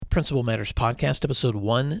Principal Matters Podcast, episode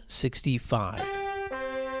 165.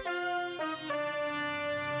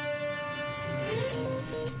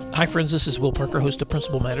 Hi, friends. This is Will Parker, host of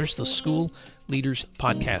Principal Matters, the School Leaders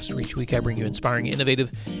Podcast. Where each week I bring you inspiring,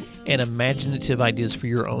 innovative, and imaginative ideas for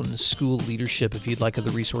your own school leadership. If you'd like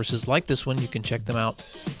other resources like this one, you can check them out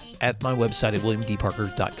at my website at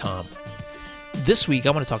williamdparker.com. This week,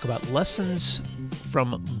 I want to talk about lessons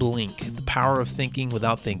from Blink, The Power of Thinking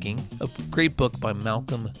Without Thinking, a great book by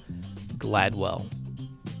Malcolm Gladwell.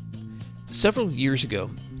 Several years ago,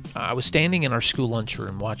 I was standing in our school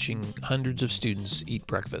lunchroom watching hundreds of students eat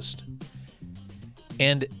breakfast.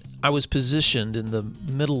 And I was positioned in the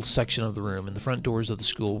middle section of the room, and the front doors of the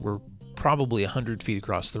school were probably 100 feet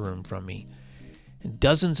across the room from me. And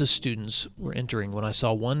dozens of students were entering when I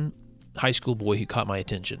saw one high school boy who caught my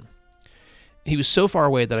attention. He was so far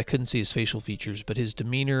away that I couldn't see his facial features, but his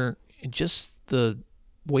demeanor and just the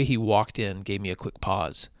way he walked in gave me a quick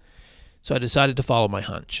pause. So I decided to follow my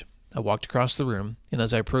hunch. I walked across the room, and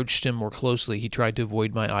as I approached him more closely, he tried to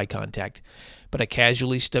avoid my eye contact. But I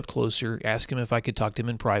casually stepped closer, asked him if I could talk to him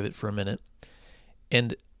in private for a minute,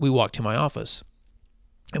 and we walked to my office.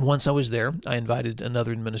 And once I was there, I invited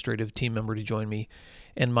another administrative team member to join me,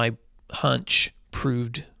 and my hunch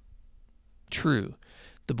proved true.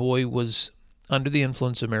 The boy was under the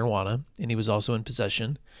influence of marijuana, and he was also in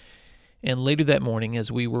possession. And later that morning, as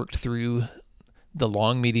we worked through the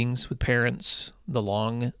long meetings with parents, the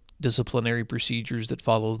long disciplinary procedures that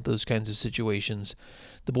follow those kinds of situations,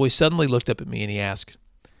 the boy suddenly looked up at me and he asked,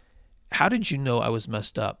 "How did you know I was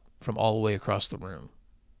messed up from all the way across the room?"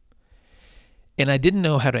 And I didn't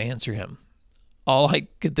know how to answer him. All I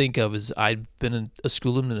could think of is I'd been a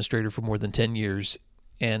school administrator for more than 10 years,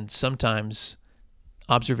 and sometimes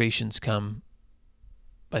observations come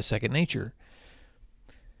by second nature.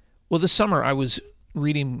 Well, this summer I was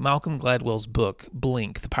reading Malcolm Gladwell's book,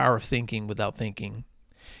 Blink, The Power of Thinking Without Thinking.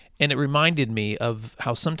 And it reminded me of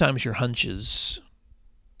how sometimes your hunches,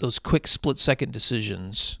 those quick split-second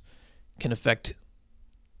decisions, can affect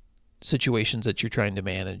situations that you're trying to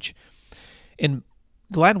manage. In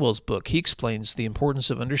Gladwell's book, he explains the importance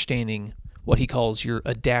of understanding what he calls your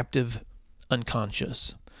adaptive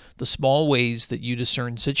unconscious, the small ways that you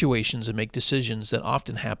discern situations and make decisions that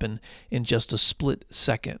often happen in just a split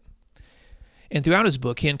second. And throughout his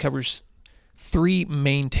book, he uncovers three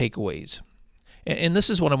main takeaways. And this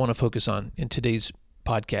is what I want to focus on in today's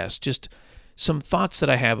podcast, just some thoughts that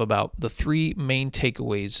I have about the three main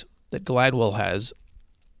takeaways that Gladwell has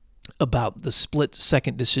about the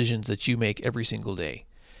split-second decisions that you make every single day.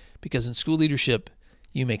 Because in school leadership,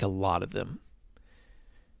 you make a lot of them.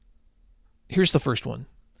 Here's the first one.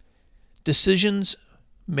 Decisions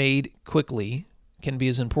made quickly can be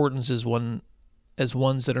as important as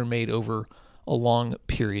ones that are made over a long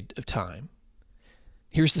period of time.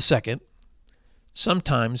 Here's the second.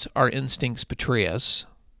 Sometimes our instincts betray us.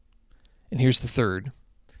 And here's the third.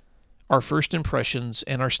 Our first impressions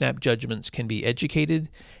and our snap judgments can be educated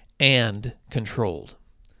and controlled.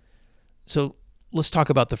 So let's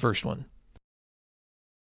talk about the first one.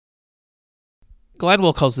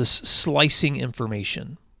 Gladwell calls this slicing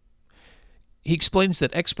information. He explains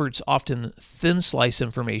that experts often thin slice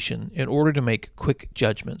information in order to make quick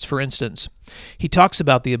judgments. For instance, he talks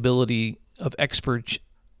about the ability of experts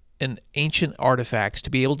in ancient artifacts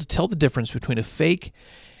to be able to tell the difference between a fake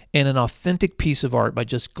and an authentic piece of art by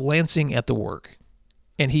just glancing at the work.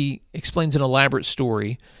 And he explains an elaborate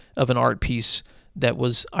story of an art piece that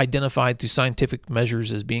was identified through scientific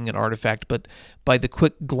measures as being an artifact, but by the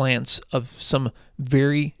quick glance of some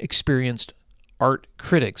very experienced art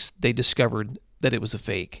critics, they discovered that it was a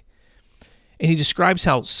fake. And he describes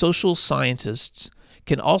how social scientists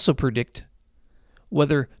can also predict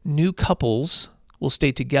whether new couples will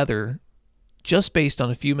stay together just based on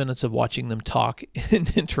a few minutes of watching them talk and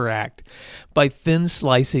interact. By thin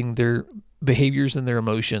slicing their behaviors and their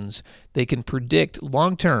emotions, they can predict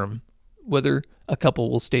long-term whether a couple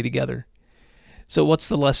will stay together. So what's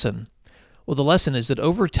the lesson? Well, the lesson is that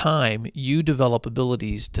over time, you develop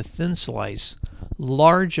abilities to thin slice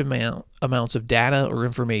large amounts of data or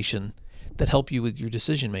information that help you with your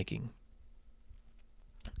decision making.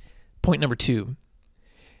 Point number 2.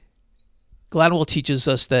 Gladwell teaches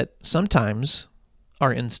us that sometimes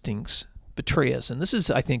our instincts betray us. And this is,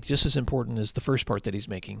 I think, just as important as the first part that he's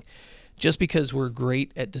making. Just because we're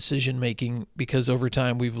great at decision making, because over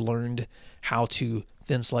time we've learned how to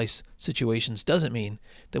thin slice situations, doesn't mean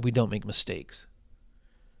that we don't make mistakes.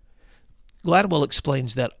 Gladwell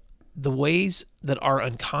explains that the ways that our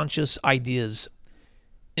unconscious ideas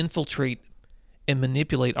infiltrate and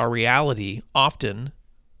manipulate our reality often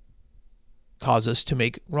cause us to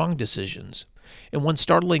make wrong decisions. And one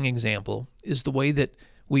startling example is the way that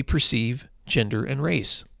we perceive gender and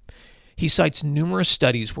race. He cites numerous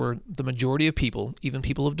studies where the majority of people, even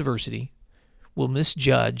people of diversity, will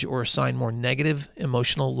misjudge or assign more negative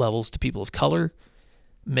emotional levels to people of color,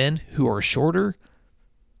 men who are shorter,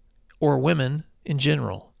 or women in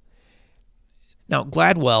general. Now,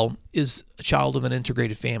 Gladwell is a child of an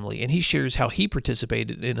integrated family, and he shares how he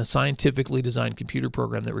participated in a scientifically designed computer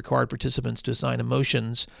program that required participants to assign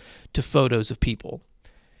emotions to photos of people.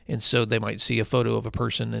 And so they might see a photo of a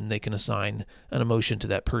person and they can assign an emotion to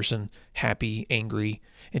that person, happy, angry.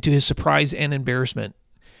 And to his surprise and embarrassment,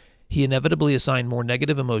 he inevitably assigned more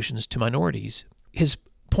negative emotions to minorities. His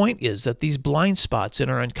point is that these blind spots in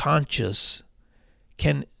our unconscious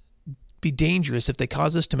can be dangerous if they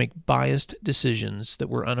cause us to make biased decisions that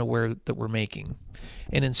we're unaware that we're making.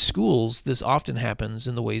 And in schools, this often happens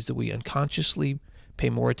in the ways that we unconsciously pay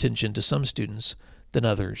more attention to some students than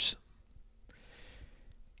others.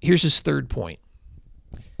 Here's his third point.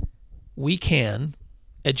 We can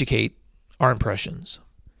educate our impressions.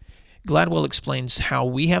 Gladwell explains how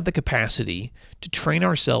we have the capacity to train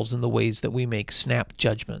ourselves in the ways that we make snap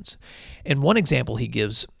judgments. And one example he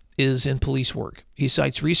gives is in police work. He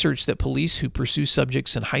cites research that police who pursue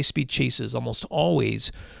subjects in high-speed chases almost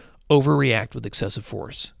always overreact with excessive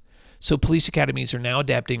force. So police academies are now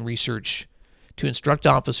adapting research to instruct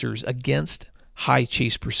officers against high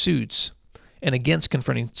chase pursuits and against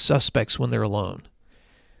confronting suspects when they're alone.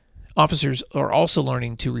 Officers are also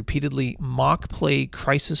learning to repeatedly mock play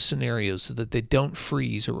crisis scenarios so that they don't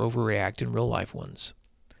freeze or overreact in real-life ones.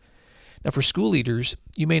 Now, for school leaders,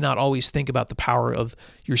 you may not always think about the power of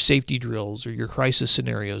your safety drills or your crisis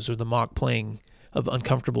scenarios or the mock playing of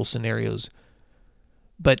uncomfortable scenarios.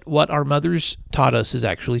 But what our mothers taught us is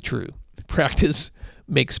actually true. Practice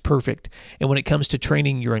makes perfect. And when it comes to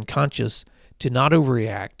training your unconscious to not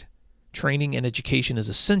overreact, training and education is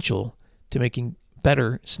essential to making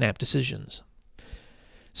better snap decisions.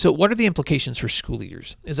 So what are the implications for school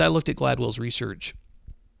leaders? As I looked at Gladwell's research,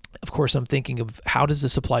 of course, I'm thinking of how does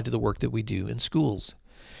this apply to the work that we do in schools?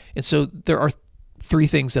 And so there are three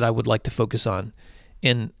things that I would like to focus on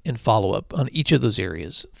in follow-up on each of those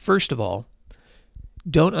areas. First of all,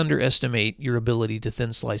 don't underestimate your ability to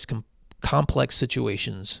thin slice complex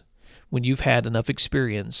situations when you've had enough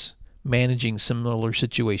experience managing similar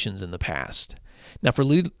situations in the past. Now, for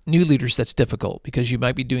new leaders, that's difficult because you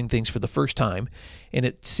might be doing things for the first time, and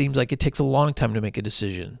it seems like it takes a long time to make a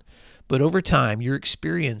decision. But over time, your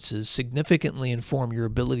experiences significantly inform your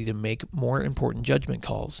ability to make more important judgment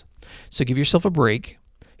calls. So give yourself a break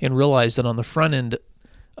and realize that on the front end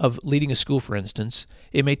of leading a school, for instance,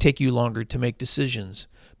 it may take you longer to make decisions.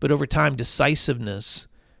 But over time, decisiveness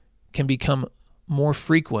can become more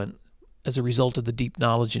frequent as a result of the deep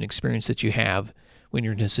knowledge and experience that you have when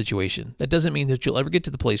you're in a situation. That doesn't mean that you'll ever get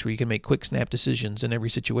to the place where you can make quick snap decisions in every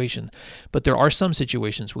situation, but there are some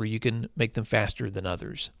situations where you can make them faster than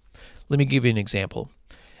others. Let me give you an example.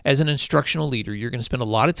 As an instructional leader, you're going to spend a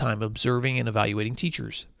lot of time observing and evaluating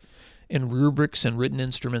teachers. And rubrics and written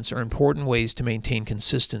instruments are important ways to maintain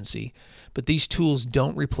consistency, but these tools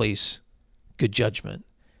don't replace good judgment.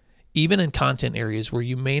 Even in content areas where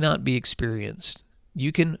you may not be experienced,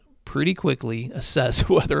 you can pretty quickly assess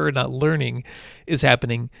whether or not learning is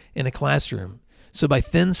happening in a classroom. So by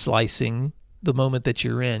thin slicing the moment that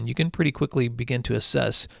you're in, you can pretty quickly begin to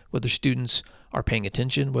assess whether students are paying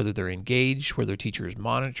attention, whether they're engaged, whether teacher is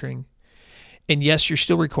monitoring. And yes, you're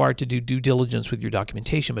still required to do due diligence with your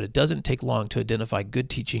documentation, but it doesn't take long to identify good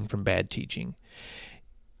teaching from bad teaching.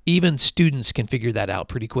 Even students can figure that out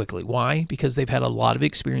pretty quickly. Why? Because they've had a lot of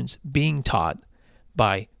experience being taught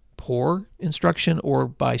by poor instruction or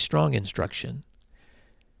by strong instruction.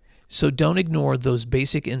 So don't ignore those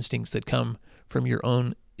basic instincts that come from your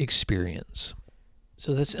own experience.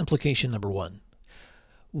 So that's implication number one.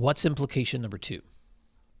 What's implication number two?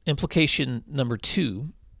 Implication number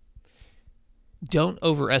two, don't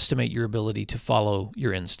overestimate your ability to follow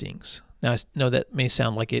your instincts. Now, I know that may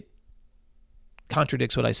sound like it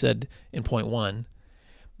contradicts what I said in point one,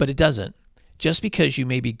 but it doesn't. Just because you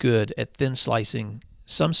may be good at thin slicing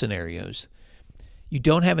some scenarios, you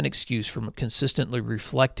don't have an excuse for consistently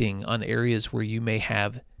reflecting on areas where you may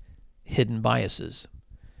have hidden biases.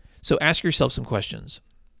 So ask yourself some questions.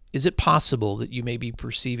 Is it possible that you may be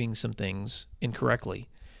perceiving some things incorrectly?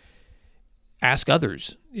 Ask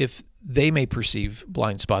others if they may perceive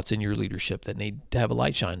blind spots in your leadership that need to have a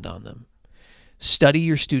light shined on them. Study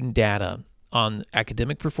your student data on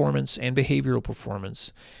academic performance and behavioral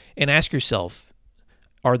performance, and ask yourself,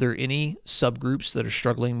 are there any subgroups that are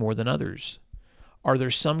struggling more than others? Are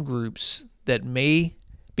there some groups that may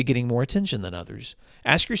be getting more attention than others?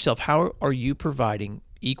 Ask yourself, how are you providing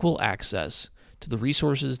equal access to the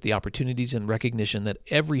resources, the opportunities, and recognition that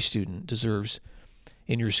every student deserves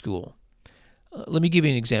in your school? Let me give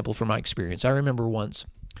you an example from my experience. I remember once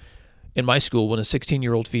in my school when a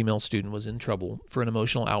 16-year-old female student was in trouble for an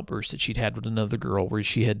emotional outburst that she'd had with another girl where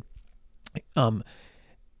she had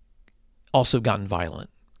also gotten violent.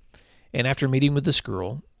 And after meeting with this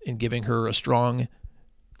girl and giving her a strong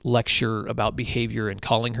lecture about behavior and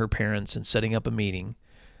calling her parents and setting up a meeting,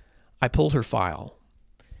 I pulled her file.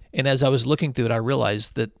 And as I was looking through it, I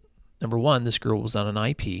realized that, number one, this girl was on an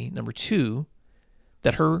IP. Number two,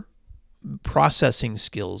 that her processing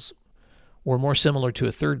skills were more similar to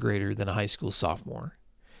a third grader than a high school sophomore.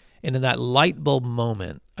 And in that light bulb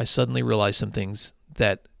moment, I suddenly realized some things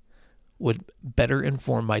that would better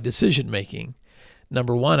inform my decision making.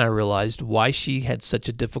 Number one, I realized why she had such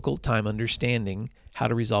a difficult time understanding how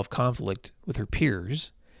to resolve conflict with her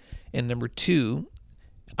peers. And number two,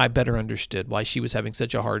 I better understood why she was having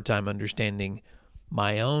such a hard time understanding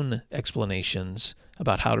my own explanations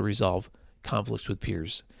about how to resolve conflicts with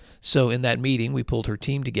peers. So in that meeting, we pulled her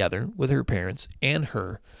team together with her parents and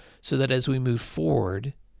her so that as we moved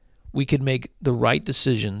forward, we could make the right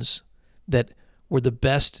decisions that were the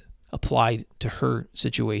best applied to her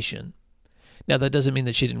situation. Now, that doesn't mean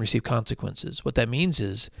that she didn't receive consequences. What that means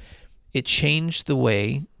is it changed the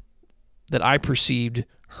way that I perceived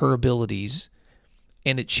her abilities,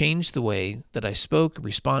 and it changed the way that I spoke,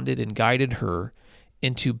 responded, and guided her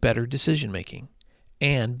into better decision-making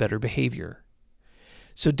and better behavior.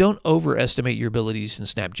 So don't overestimate your abilities and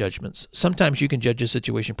snap judgments. Sometimes you can judge a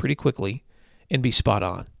situation pretty quickly and be spot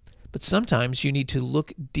on. But sometimes you need to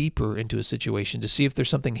look deeper into a situation to see if there's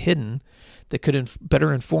something hidden that could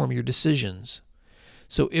better inform your decisions.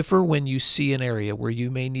 So if or when you see an area where you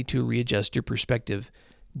may need to readjust your perspective,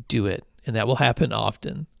 do it. And that will happen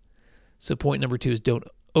often. So point number 2 is don't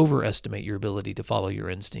overestimate your ability to follow your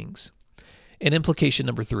instincts. And implication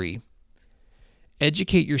number 3,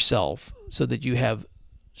 educate yourself so that you have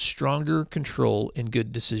stronger control and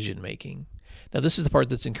good decision making. Now, this is the part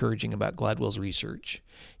that's encouraging about Gladwell's research.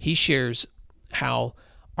 He shares how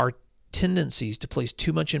our tendencies to place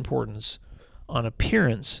too much importance on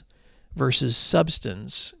appearance versus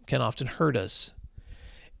substance can often hurt us.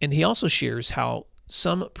 And he also shares how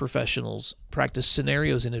some professionals practice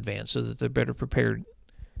scenarios in advance so that they're better prepared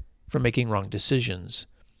for making wrong decisions,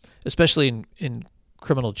 especially in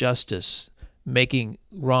criminal justice. Making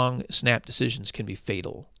wrong snap decisions can be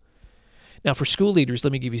fatal. Now, for school leaders,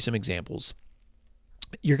 let me give you some examples.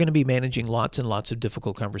 You're going to be managing lots and lots of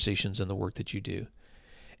difficult conversations in the work that you do.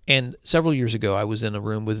 And several years ago, I was in a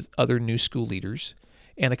room with other new school leaders,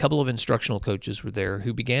 and a couple of instructional coaches were there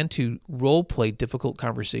who began to role play difficult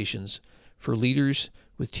conversations for leaders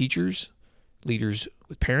with teachers, leaders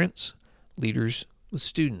with parents, leaders with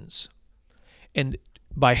students. And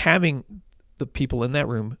by having the people in that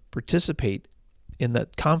room participate in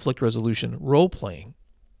that conflict resolution role playing,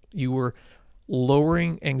 you were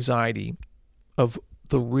lowering anxiety of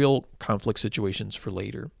the real conflict situations for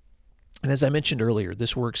later. And as I mentioned earlier,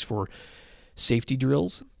 this works for safety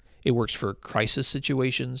drills. It works for crisis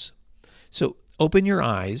situations. So open your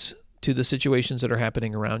eyes to the situations that are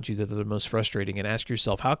happening around you that are the most frustrating and ask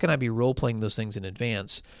yourself, how can I be role-playing those things in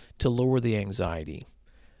advance to lower the anxiety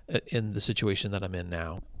in the situation that I'm in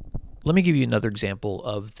now? Let me give you another example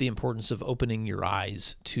of the importance of opening your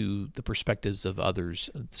eyes to the perspectives of others.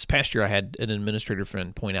 This past year, I had an administrator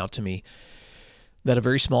friend point out to me that a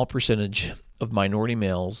very small percentage of minority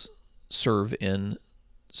males serve in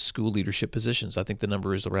school leadership positions. I think the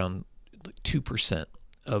number is around 2%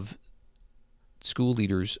 of school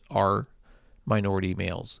leaders are minority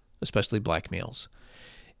males, especially black males.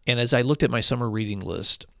 And as I looked at my summer reading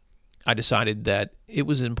list, I decided that it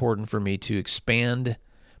was important for me to expand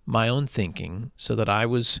my own thinking so that I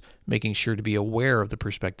was making sure to be aware of the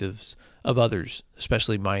perspectives of others,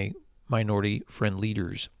 especially my minority friend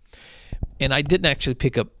leaders. And I didn't actually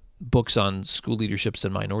pick up books on school leaderships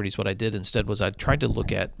and minorities. What I did instead was I tried to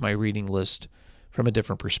look at my reading list from a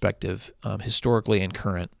different perspective, historically and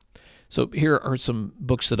current. So here are some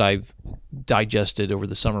books that I've digested over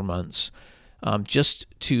the summer months, just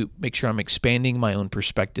to make sure I'm expanding my own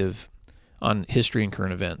perspective on history and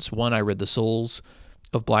current events. One, I read The Souls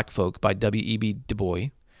of Black Folk by W.E.B. Du Bois,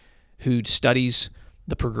 who studies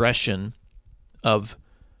the progression of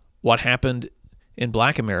what happened in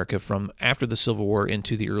Black America from after the Civil War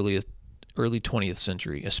into the early 20th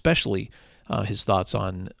century, especially his thoughts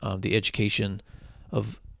on the education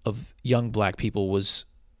of young Black people was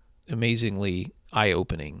amazingly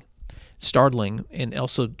eye-opening. startling and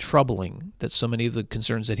also troubling that so many of the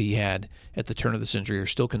concerns that he had at the turn of the century are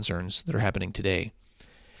still concerns that are happening today.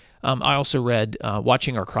 I also read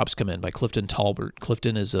Watching Our Crops Come In by Clifton Talbert.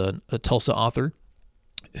 Clifton is a Tulsa author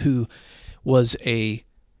who was a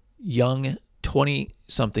young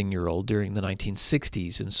 20-something-year-old during the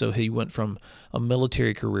 1960s, and so he went from a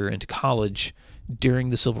military career into college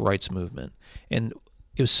during the Civil Rights Movement. And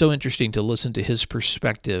it was so interesting to listen to his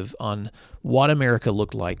perspective on what America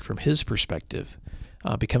looked like from his perspective,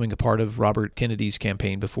 becoming a part of Robert Kennedy's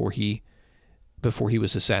campaign before he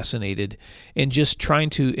was assassinated, and just trying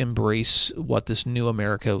to embrace what this new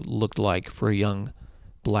America looked like for a young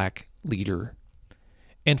black leader.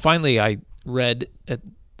 And finally, I read at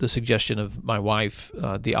the suggestion of my wife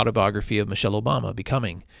the autobiography of Michelle Obama,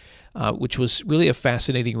 Becoming, which was really a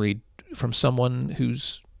fascinating read from someone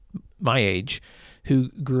who's my age, who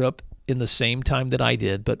grew up in the same time that I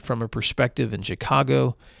did, but from a perspective in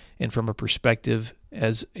Chicago and from a perspective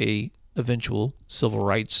as a eventual civil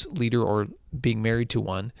rights leader or being married to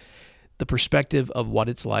one, the perspective of what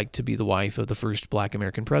it's like to be the wife of the first Black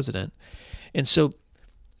American president. And so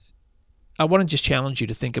I want to just challenge you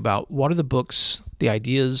to think about what are the books, the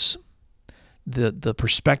ideas, the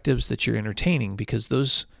perspectives that you're entertaining, because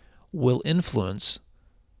those will influence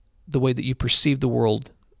the way that you perceive the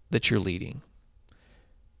world that you're leading.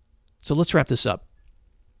 So let's wrap this up.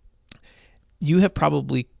 You have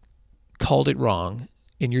probably called it wrong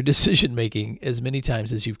in your decision-making as many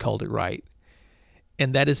times as you've called it right.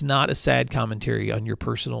 And that is not a sad commentary on your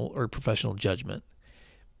personal or professional judgment.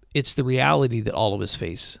 It's the reality that all of us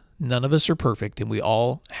face. None of us are perfect, and we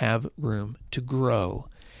all have room to grow.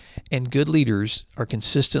 And good leaders are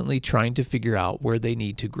consistently trying to figure out where they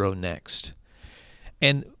need to grow next.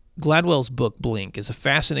 And Gladwell's book, Blink, is a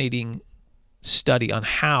fascinating study on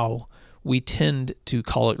how we tend to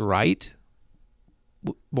call it right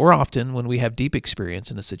more often when we have deep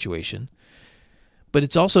experience in a situation. But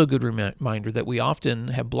it's also a good reminder that we often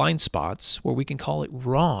have blind spots where we can call it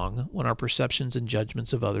wrong when our perceptions and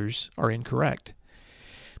judgments of others are incorrect.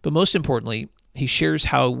 But most importantly, he shares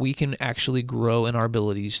how we can actually grow in our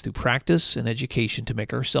abilities through practice and education to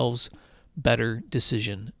make ourselves better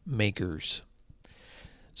decision makers.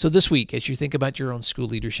 So this week, as you think about your own school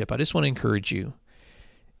leadership, I just want to encourage you.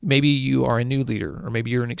 Maybe you are a new leader, or maybe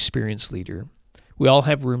you're an experienced leader. We all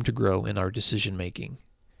have room to grow in our decision making.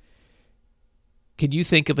 Can you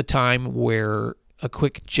think of a time where a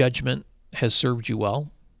quick judgment has served you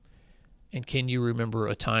well? And can you remember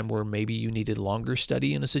a time where maybe you needed longer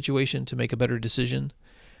study in a situation to make a better decision?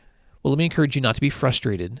 Well, let me encourage you not to be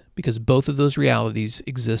frustrated, because both of those realities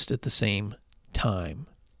exist at the same time.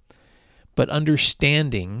 But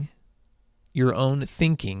understanding your own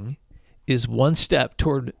thinking is one step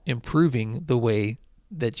toward improving the way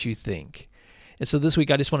that you think. And so this week,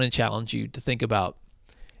 I just want to challenge you to think about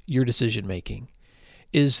your decision making.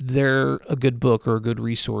 Is there a good book or a good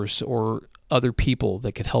resource or other people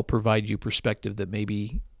that could help provide you perspective that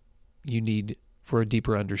maybe you need for a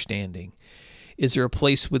deeper understanding? Is there a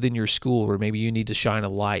place within your school where maybe you need to shine a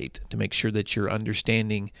light to make sure that you're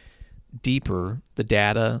understanding deeper the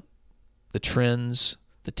data, the trends,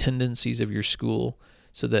 the tendencies of your school,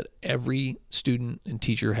 so that every student and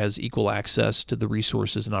teacher has equal access to the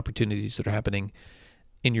resources and opportunities that are happening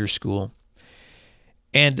in your school?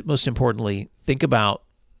 And most importantly, think about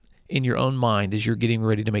in your own mind as you're getting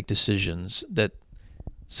ready to make decisions that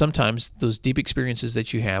sometimes those deep experiences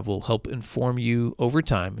that you have will help inform you over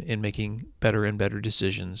time in making better and better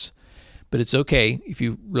decisions. But it's okay if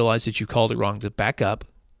you realize that you called it wrong to back up,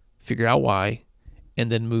 figure out why,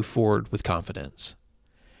 and then move forward with confidence.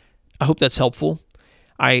 I hope that's helpful.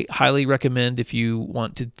 I highly recommend, if you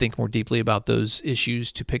want to think more deeply about those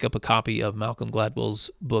issues, to pick up a copy of Malcolm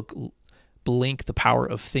Gladwell's book, Blink, The Power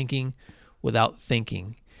of Thinking Without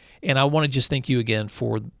Thinking. And I want to just thank you again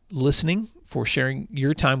for listening, for sharing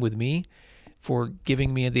your time with me, for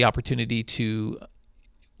giving me the opportunity to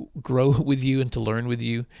grow with you and to learn with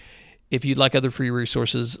you. If you'd like other free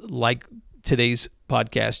resources like today's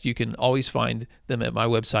podcast, you can always find them at my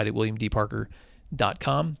website at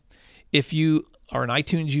williamdparker.com. If you are an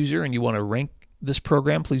iTunes user and you want to rank this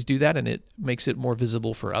program, please do that, and it makes it more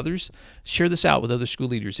visible for others. Share this out with other school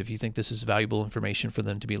leaders if you think this is valuable information for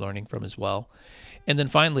them to be learning from as well. And then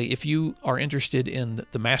finally, if you are interested in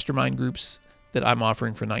the mastermind groups that I'm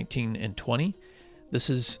offering for 19 and 20, this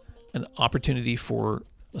is an opportunity for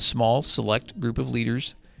a small, select group of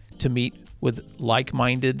leaders to meet with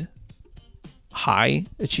like-minded,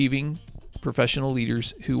 high-achieving professional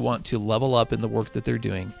leaders who want to level up in the work that they're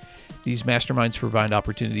doing. These masterminds provide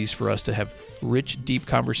opportunities for us to have rich, deep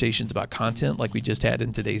conversations about content like we just had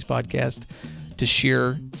in today's podcast, to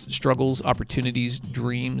share struggles, opportunities,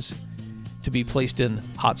 dreams, to be placed in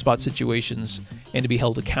hotspot situations, and to be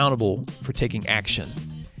held accountable for taking action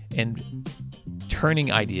and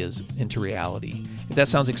turning ideas into reality. If that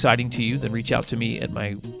sounds exciting to you, then reach out to me at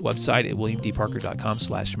my website at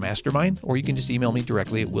williamdparker.com/mastermind, or you can just email me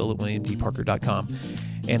directly at will@williamdparker.com,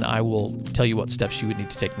 and I will tell you what steps you would need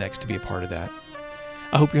to take next to be a part of that.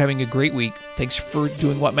 I hope you're having a great week. Thanks for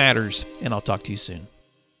doing what matters, and I'll talk to you soon.